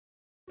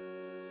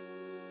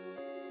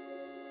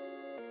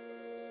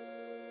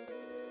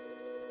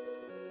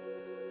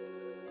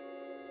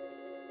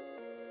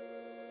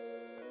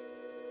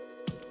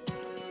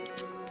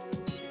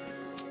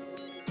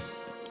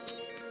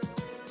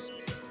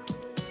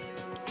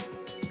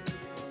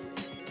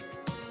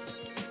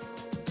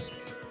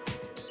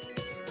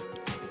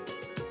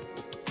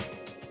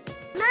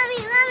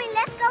Mommy,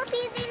 let's go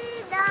see the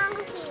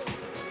donkey.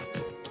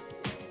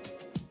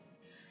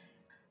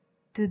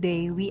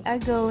 Today we are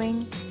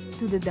going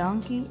to the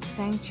donkey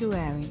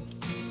sanctuary.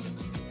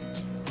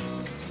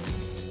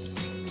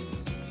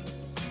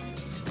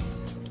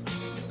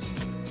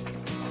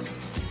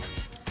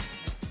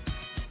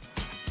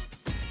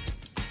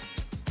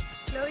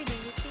 Khloe, do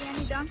you see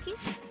any donkeys?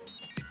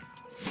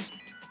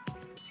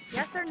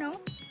 Yes or no?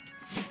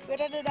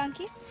 Where are the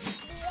donkeys?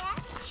 Yeah.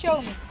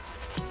 Show me.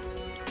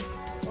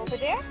 Over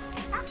there?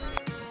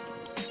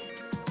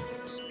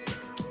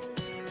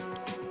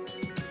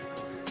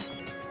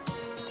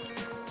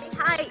 Say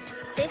hi.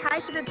 Say hi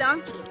to the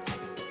donkey.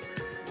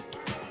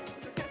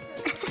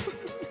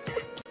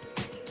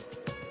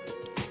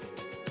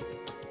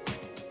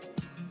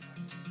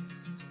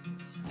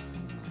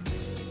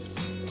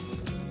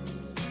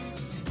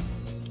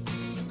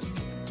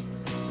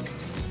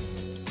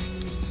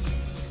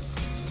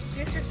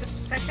 This is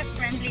such a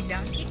friendly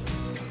donkey.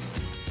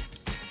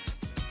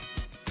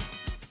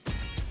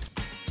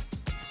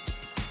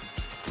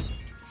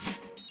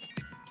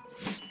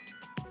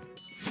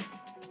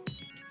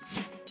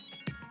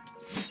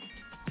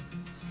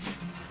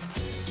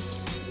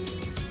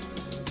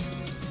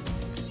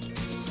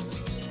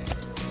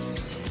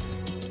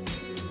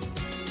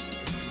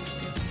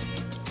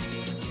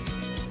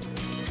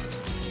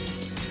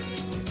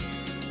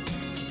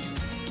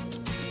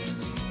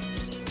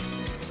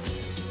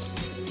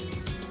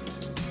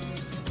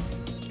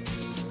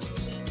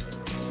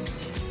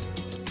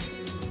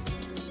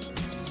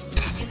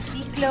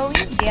 Khloe,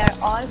 they are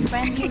all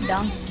friendly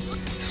donkeys.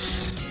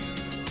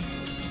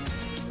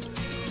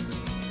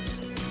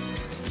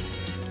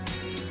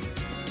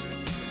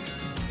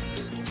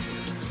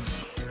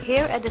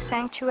 Here at the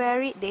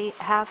sanctuary they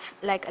have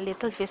like a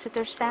little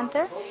visitor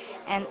center,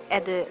 and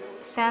at the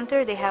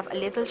center they have a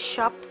little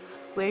shop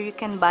where you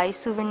can buy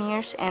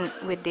souvenirs, and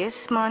with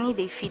this money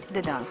they feed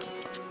the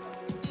donkeys.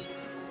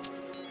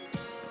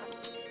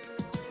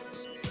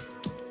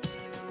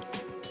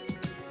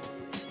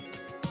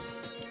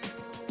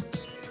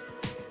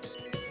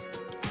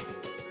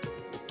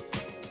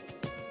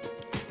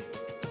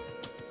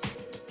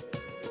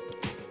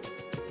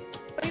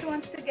 Who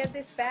wants to get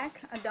this bag,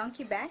 a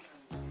donkey bag?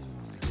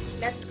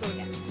 Let's go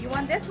then. You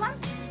want this one?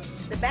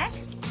 The bag?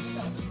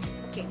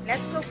 Okay,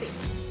 let's go pick.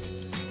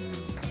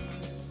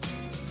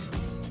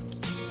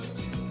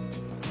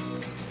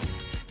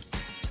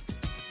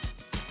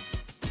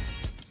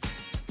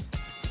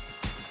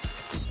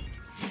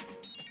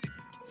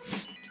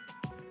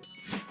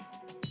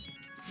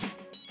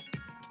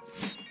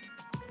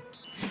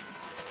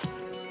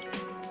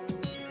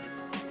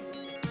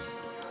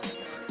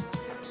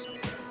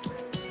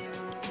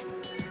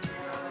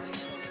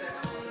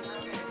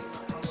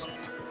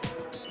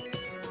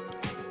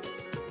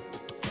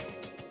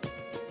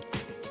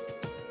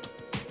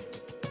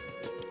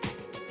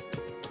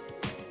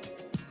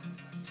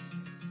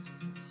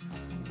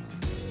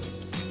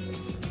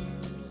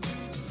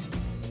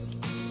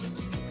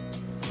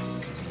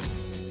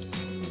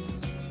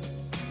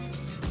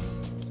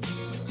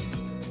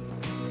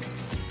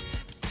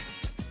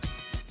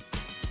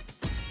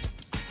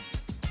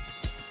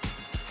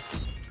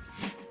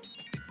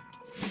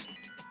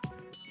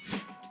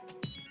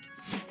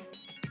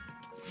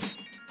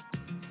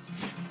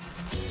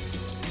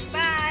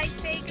 Bye.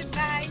 Say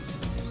goodbye.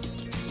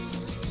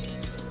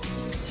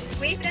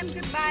 Wave them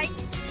goodbye.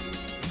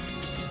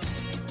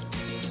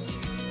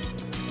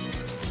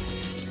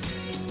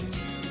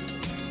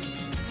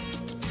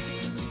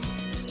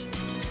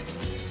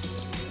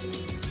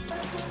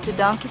 The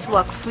donkeys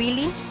walk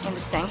freely in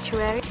the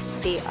sanctuary.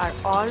 They are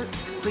all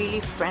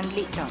really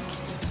friendly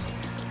donkeys.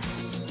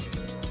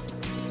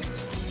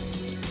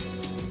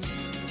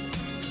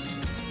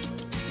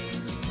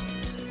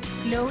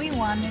 Khloe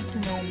wanted to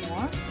know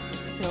more,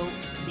 so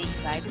they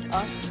invited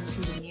us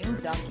to the new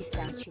donkey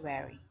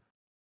sanctuary.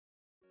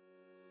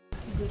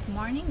 Good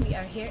morning. We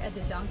are here at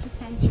the donkey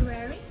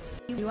sanctuary.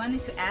 We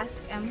wanted to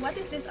ask, what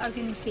is this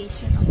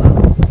organization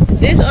about?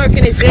 This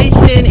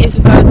organization is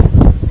about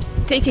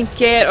taking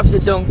care of the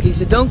donkeys.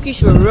 The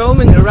donkeys were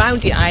roaming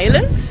around the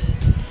islands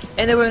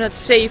and they were not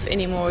safe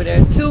anymore.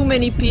 There are too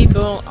many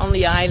people on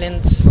the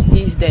islands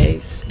these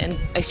days, and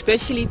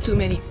especially too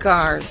many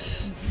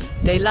cars.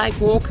 They like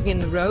walking in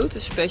the road,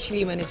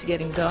 especially when it's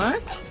getting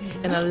dark,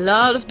 and a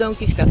lot of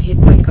donkeys got hit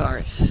by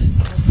cars.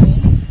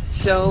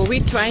 So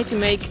we try to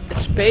make a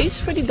space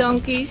for the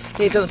donkeys.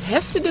 They don't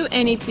have to do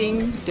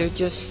anything, they're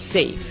just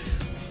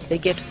safe. They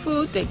get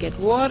food, they get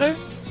water,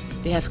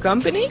 they have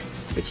company,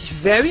 which is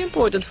very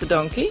important for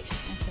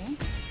donkeys,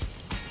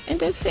 and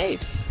they're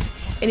safe.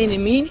 And in the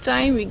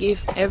meantime we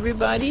give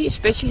everybody,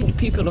 especially the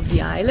people of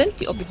the island,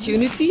 the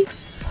opportunity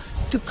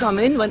to come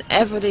in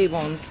whenever they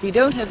want. We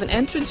don't have an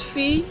entrance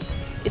fee.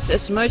 It's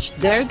as much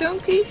their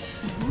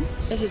donkeys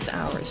as it's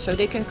ours, so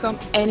they can come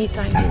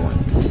anytime they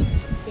want.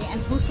 Okay, and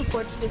who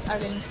supports this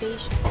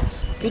organization?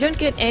 We don't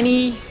get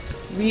any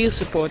real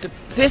support. The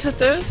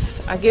visitors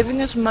are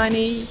giving us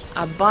money,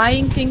 are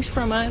buying things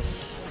from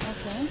us.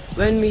 Okay.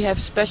 when we have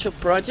special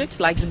projects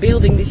like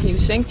building this new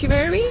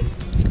sanctuary,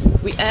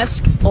 we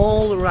ask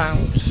all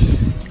around.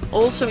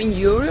 Also in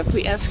Europe,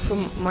 we ask for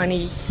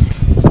money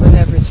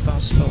whenever it's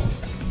possible.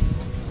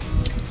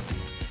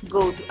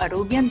 Go to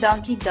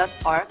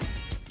arubiandonkey.org.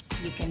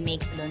 You can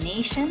make a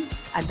donation,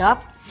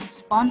 adopt,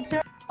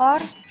 sponsor, or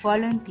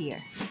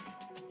volunteer.